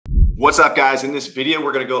What's up, guys? In this video,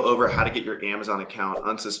 we're going to go over how to get your Amazon account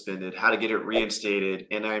unsuspended, how to get it reinstated,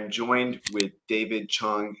 and I'm joined with David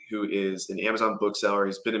Chung, who is an Amazon bookseller.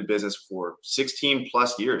 He's been in business for 16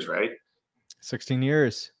 plus years, right? 16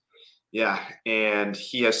 years. Yeah, and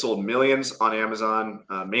he has sold millions on Amazon,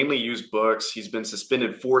 mainly used books. He's been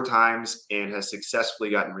suspended 4 times and has successfully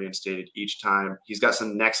gotten reinstated each time. He's got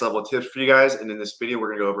some next level tips for you guys, and in this video, we're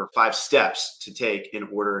going to go over 5 steps to take in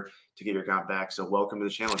order to get your account back. So welcome to the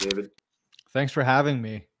channel, David. Thanks for having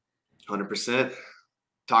me. 100%.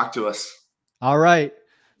 Talk to us. All right.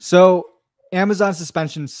 So Amazon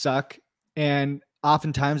suspensions suck, and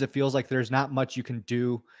oftentimes it feels like there's not much you can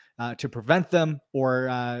do to prevent them,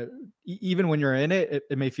 or even when you're in it,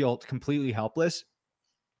 it may feel completely helpless.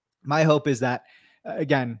 My hope is that,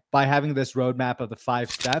 again, by having this roadmap of the 5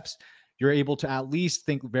 steps, you're able to at least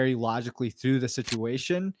think very logically through the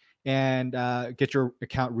situation and get your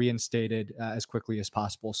account reinstated as quickly as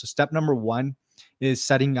possible. So step number 1 is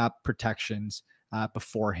setting up protections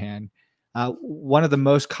beforehand. One of the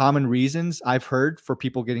most common reasons I've heard for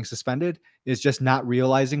people getting suspended is just not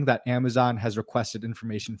realizing that Amazon has requested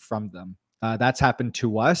information from them. That's happened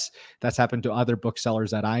to us. That's happened to other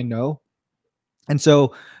booksellers that I know. And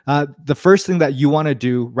so the first thing that you want to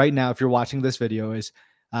do right now, if you're watching this video, is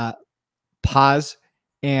pause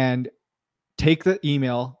and take the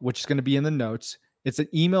email, which is going to be in the notes. It's an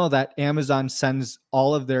email that Amazon sends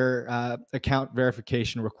all of their account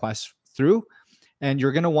verification requests through. And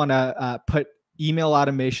you're going to want to put email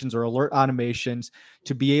automations or alert automations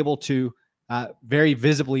to be able to very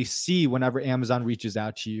visibly see whenever Amazon reaches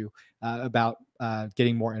out to you about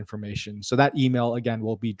getting more information. So that email, again,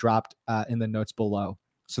 will be dropped in the notes below.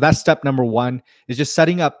 So that's step number 1, is just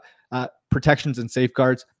setting up protections and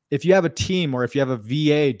safeguards. If you have a team or if you have a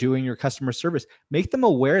VA doing your customer service, make them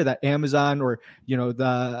aware that Amazon or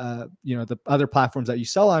the other platforms that you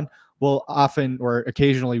sell on will often or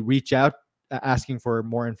occasionally reach out asking for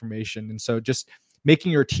more information. And so just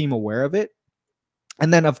making your team aware of it.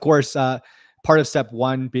 And then, of course, part of step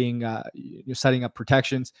 1 being setting up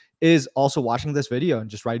protections is also watching this video and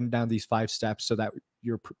just writing down these 5 steps so that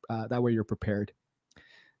that way you're prepared.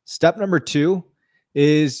 Step number 2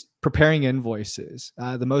 is preparing invoices.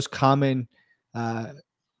 The most common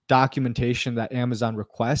documentation that Amazon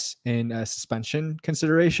requests in a suspension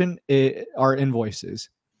consideration are invoices.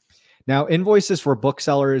 Now, invoices for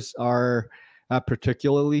booksellers are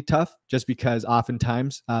particularly tough just because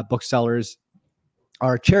oftentimes booksellers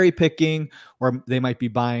are cherry picking, or they might be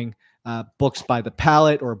buying books by the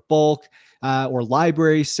pallet or bulk or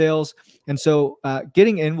library sales. And so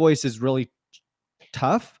getting invoices is really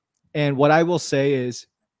tough. And what I will say is,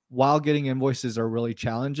 while getting invoices are really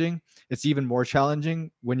challenging, it's even more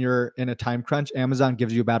challenging when you're in a time crunch. Amazon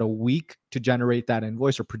gives you about a week to generate that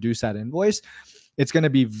invoice or produce that invoice. It's going to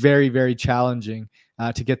be very, very challenging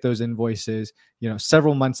to get those invoices,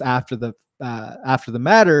 several months after the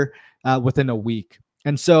matter within a week.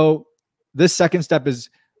 And so this second step is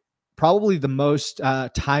probably the most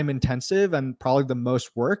time intensive and probably the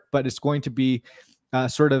most work, but it's going to be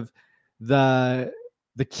sort of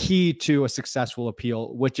the key to a successful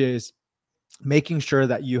appeal, which is making sure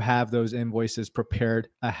that you have those invoices prepared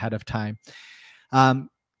ahead of time.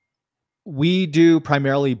 We do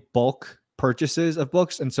primarily bulk purchases of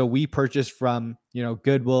books. And so we purchase from,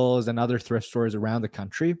 Goodwills and other thrift stores around the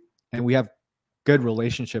country, and we have good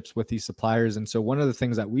relationships with these suppliers. And so one of the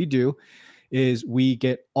things that we do is we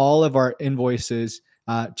get all of our invoices,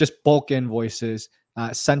 just bulk invoices,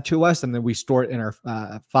 sent to us, and then we store it in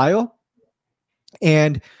our file.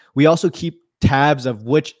 And we also keep tabs of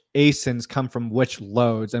which ASINs come from which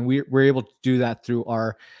loads. And we're able to do that through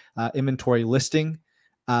our inventory listing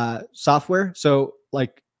software. So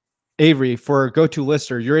like Avery, for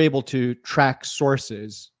GoToLister, you're able to track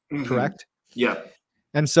sources, correct? Yeah.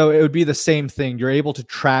 And so it would be the same thing. You're able to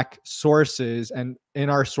track sources, and in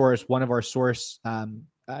our source, one of our source, parts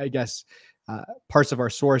of our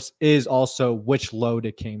source is also which load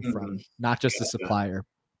it came from, not just the supplier.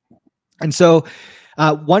 And so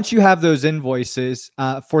once you have those invoices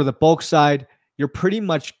for the bulk side, you're pretty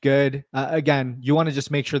much good. Again, you want to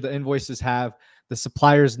just make sure the invoices have the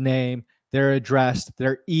supplier's name, their address,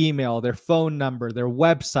 their email, their phone number, their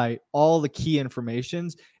website, all the key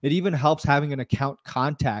informations. It even helps having an account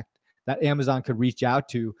contact that Amazon could reach out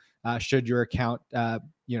to should your account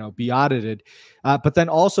be audited. But then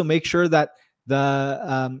also make sure that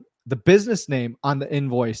the business name on the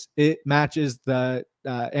invoice, it matches the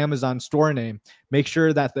Amazon store name. Make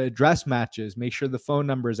sure that the address matches. Make sure the phone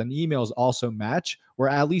numbers and emails also match, or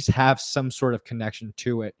at least have some sort of connection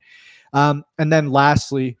to it. And then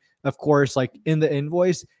lastly, of course, like in the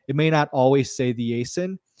invoice, it may not always say the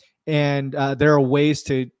ASIN. And there are ways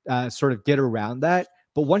to sort of get around that.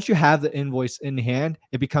 But once you have the invoice in hand,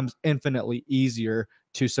 it becomes infinitely easier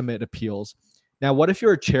to submit appeals. Now, what if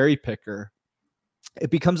you're a cherry picker? It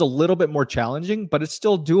becomes a little bit more challenging, but it's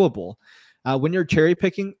still doable. When you're cherry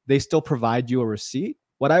picking, they still provide you a receipt.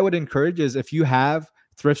 What I would encourage is, if you have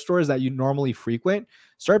thrift stores that you normally frequent,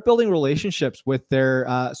 start building relationships with their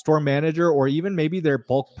store manager, or even maybe their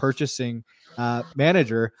bulk purchasing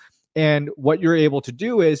manager. And what you're able to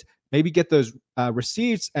do is maybe get those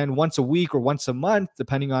receipts, and once a week or once a month,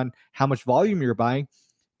 depending on how much volume you're buying,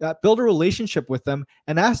 build a relationship with them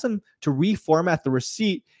and ask them to reformat the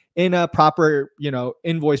receipt in a proper,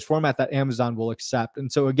 invoice format that Amazon will accept.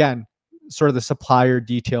 And so again, sort of the supplier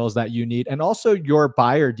details that you need, and also your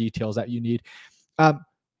buyer details that you need.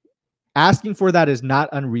 Asking for that is not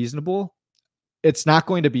unreasonable. It's not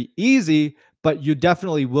going to be easy, but you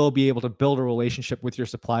definitely will be able to build a relationship with your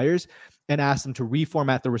suppliers and ask them to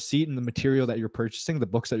reformat the receipt and the material that you're purchasing, the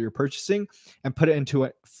books that you're purchasing, and put it into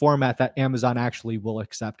a format that Amazon actually will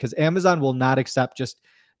accept. Because Amazon will not accept just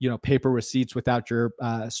paper receipts without your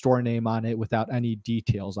store name on it, without any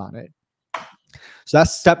details on it. So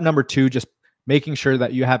that's step number 2, just making sure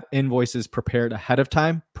that you have invoices prepared ahead of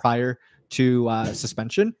time prior to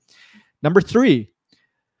suspension. Number 3,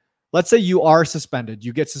 let's say you are suspended,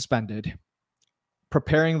 you get suspended.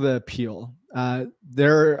 Preparing the appeal.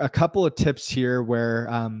 There are a couple of tips here where,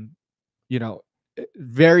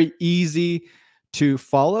 very easy to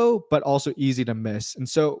follow, but also easy to miss. And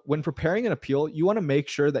so when preparing an appeal, you want to make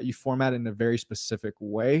sure that you format it in a very specific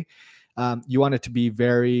way. You want it to be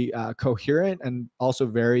very coherent and also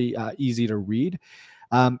very easy to read.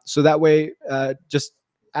 So that way, just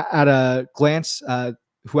at a glance,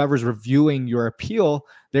 whoever's reviewing your appeal,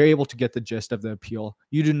 they're able to get the gist of the appeal.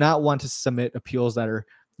 You do not want to submit appeals that are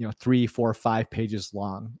 3, 4, 5 pages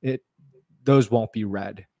long. Those won't be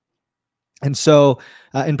read. And so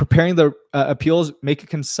in preparing the appeals, make it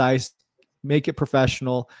concise, make it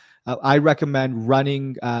professional. I recommend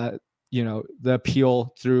running the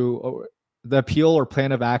appeal through the appeal or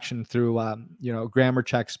plan of action through grammar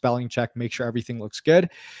check, spelling check, make sure everything looks good.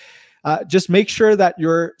 Just make sure that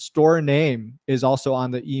your store name is also on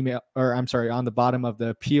the email, or I'm sorry, on the bottom of the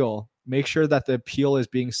appeal. Make sure that the appeal is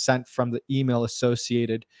being sent from the email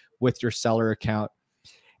associated with your seller account.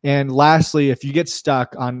 And lastly, if you get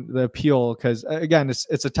stuck on the appeal, because again,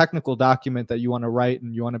 it's a technical document that you want to write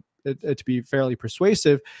and you want it to be fairly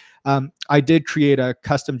persuasive, I did create a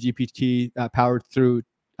custom GPT powered through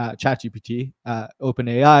ChatGPT,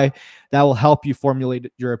 OpenAI, that will help you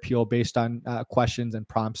formulate your appeal based on questions and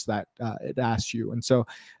prompts that it asks you. And so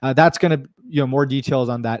that's going to, more details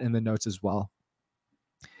on that in the notes as well.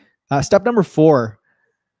 Step number 4,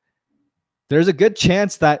 there's a good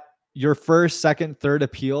chance that your first, second, third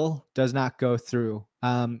appeal does not go through.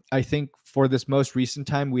 I think for this most recent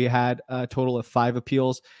time, we had a total of 5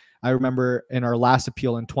 appeals. I remember in our last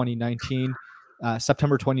appeal in 2019,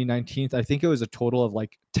 September 2019, I think it was a total of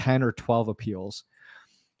like 10 or 12 appeals.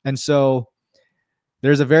 And so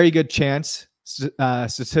there's a very good chance,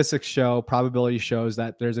 statistics show, probability shows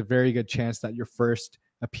that there's a very good chance that your first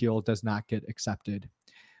appeal does not get accepted.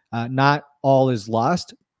 Not all is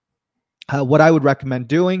lost. What I would recommend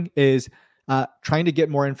doing is trying to get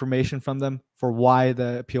more information from them for why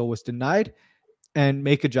the appeal was denied, and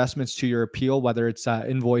make adjustments to your appeal, whether it's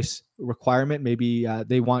invoice requirement. Maybe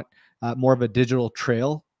they want more of a digital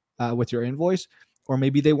trail with your invoice, or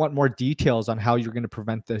maybe they want more details on how you're going to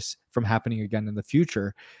prevent this from happening again in the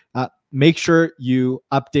future. Make sure you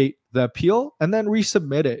update the appeal and then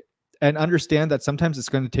resubmit it, and understand that sometimes it's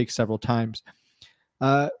going to take several times.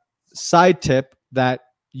 Side tip that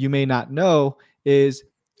you may not know is,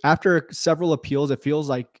 after several appeals, it feels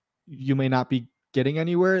like you may not be getting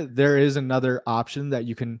anywhere. There is another option that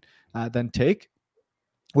you can then take,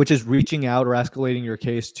 which is reaching out or escalating your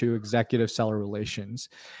case to executive seller relations.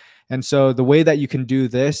 And so the way that you can do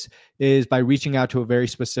this is by reaching out to a very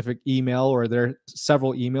specific email, or there are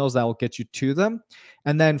several emails that will get you to them.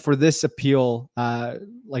 And then for this appeal,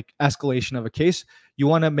 like escalation of a case, you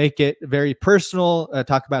want to make it very personal,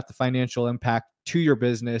 talk about the financial impact to your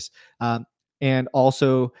business. And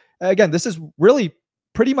also, again, this is really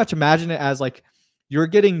pretty much, imagine it as like you're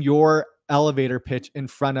getting your elevator pitch in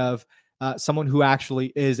front of someone who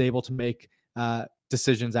actually is able to make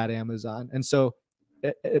decisions at Amazon. And so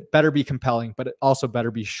it better be compelling, but it also better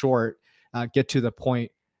be short, get to the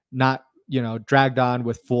point, not dragged on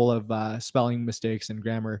with full of spelling mistakes and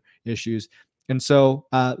grammar issues. And so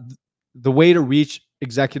the way to reach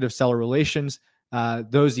executive seller relations,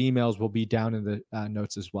 those emails will be down in the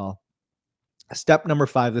notes as well. Step number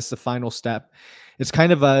 5, this is the final step. It's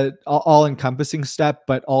kind of a all-encompassing step,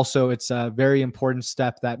 but also it's a very important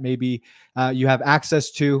step that maybe you have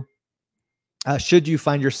access to. Should you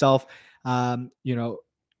find yourself, you know,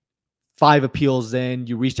 5 appeals in,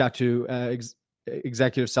 you reach out to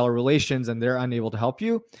executive seller relations and they're unable to help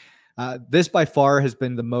you. This by far has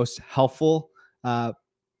been the most helpful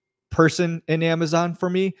person in Amazon for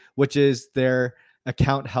me, which is their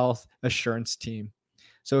account health assurance team.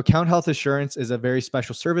 So account health assurance is a very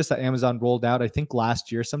special service that Amazon rolled out, I think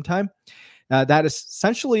last year sometime. That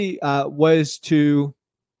essentially was to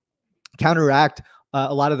counteract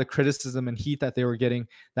a lot of the criticism and heat that they were getting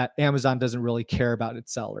that Amazon doesn't really care about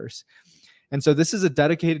its sellers. And so this is a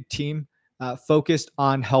dedicated team focused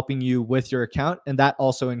on helping you with your account. And that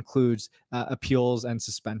also includes appeals and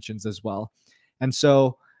suspensions as well. And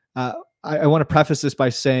so I want to preface this by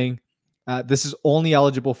saying this is only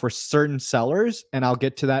eligible for certain sellers, and I'll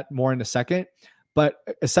get to that more in a second. But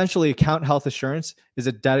essentially, account health assurance is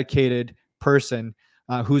a dedicated person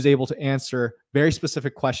who's able to answer very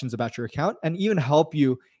specific questions about your account and even help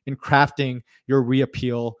you in crafting your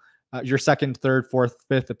reappeal, your second, third, fourth,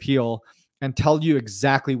 fifth appeal, and tell you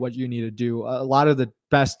exactly what you need to do. A lot of the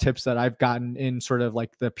best tips that I've gotten in sort of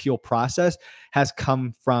like the appeal process has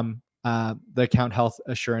come from the account health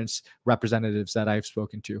assurance representatives that I've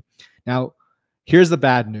spoken to. Now, here's the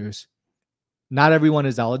bad news. Not everyone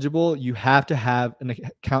is eligible. You have to have an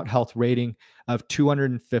account health rating of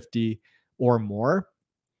 250 or more.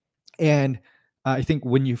 And I think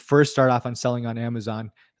when you first start off on selling on Amazon,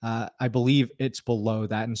 I believe it's below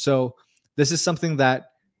that. And so this is something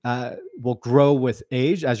that will grow with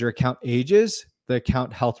age. As your account ages, the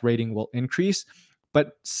account health rating will increase.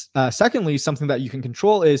 But secondly, something that you can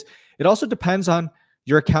control is it also depends on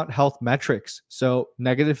your account health metrics. So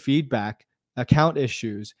negative feedback, account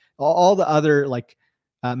issues, all the other like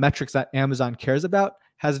metrics that Amazon cares about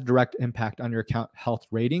has a direct impact on your account health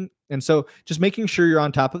rating. And so just making sure you're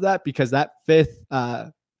on top of that, because that fifth,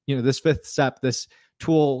 this fifth step, this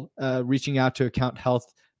tool, reaching out to account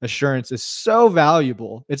health assurance is so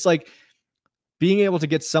valuable. It's like being able to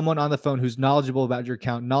get someone on the phone who's knowledgeable about your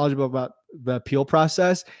account, knowledgeable about the appeal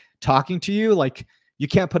process, talking to you. Like, you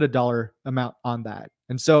can't put a dollar amount on that.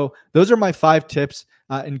 And so those are my 5 tips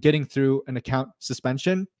in getting through an account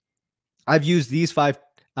suspension. I've used these 5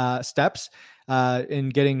 steps in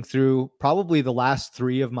getting through probably the last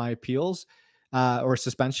 3 of my appeals or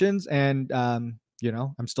suspensions. And, I'm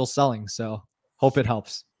still selling. So hope it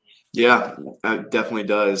helps. Yeah, it definitely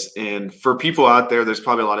does. And for people out there, there's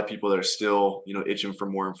probably a lot of people that are still, itching for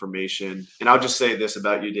more information. And I'll just say this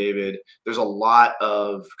about you, David. There's a lot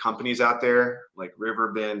of companies out there like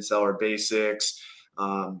Riverbend, Seller Basics,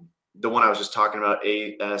 the one I was just talking about,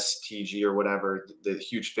 ASTG or whatever, the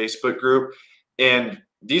huge Facebook group. And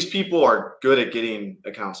these people are good at getting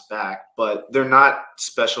accounts back, but they're not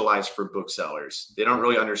specialized for booksellers. They don't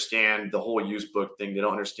really understand the whole used book thing. They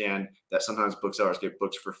don't understand that sometimes booksellers get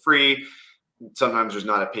books for free. Sometimes there's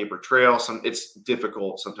not a paper trail. It's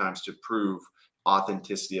difficult sometimes to prove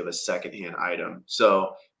authenticity of a secondhand item.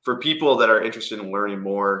 So for people that are interested in learning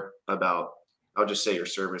more about, I'll just say, your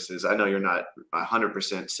services, I know you're not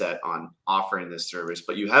 100% set on offering this service,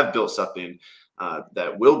 but you have built something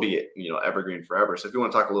that will be, evergreen forever. So if you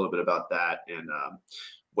want to talk a little bit about that and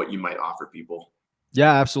what you might offer people.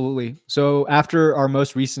 Yeah, absolutely. So after our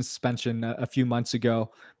most recent suspension a few months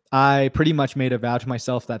ago, I pretty much made a vow to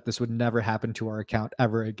myself that this would never happen to our account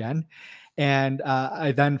ever again. And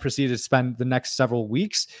I then proceeded to spend the next several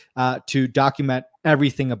weeks to document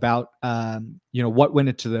everything about, what went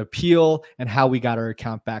into the appeal and how we got our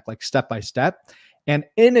account back, like step by step. And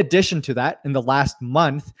in addition to that, in the last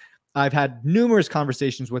month, I've had numerous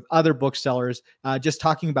conversations with other booksellers, just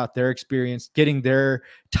talking about their experience, getting their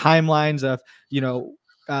timelines of,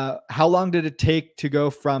 how long did it take to go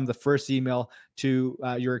from the first email to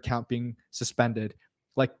your account being suspended,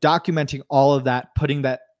 like documenting all of that, putting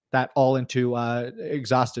that all into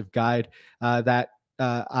exhaustive guide that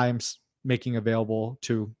I'm making available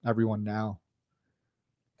to everyone now.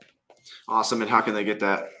 Awesome. And how can they get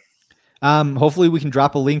that? Hopefully we can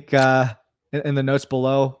drop a link in the notes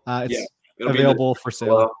below. It's available for sale.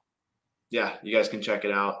 Below. Yeah, you guys can check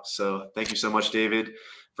it out. So thank you so much, David,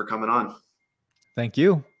 for coming on. Thank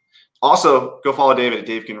you. Also, go follow David at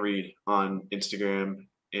Dave Can Read on Instagram.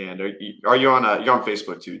 And you're on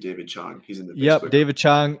Facebook too, David Chung. He's in the Facebook. Yep, David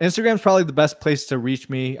Chung. Instagram's probably the best place to reach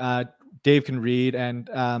me. Dave Can Read, and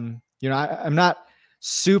I'm not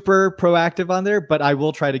super proactive on there, but I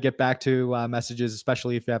will try to get back to messages,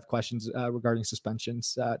 especially if you have questions regarding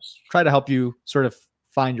suspensions. Try to help you sort of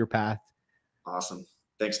find your path. Awesome.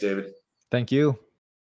 Thanks, David. Thank you.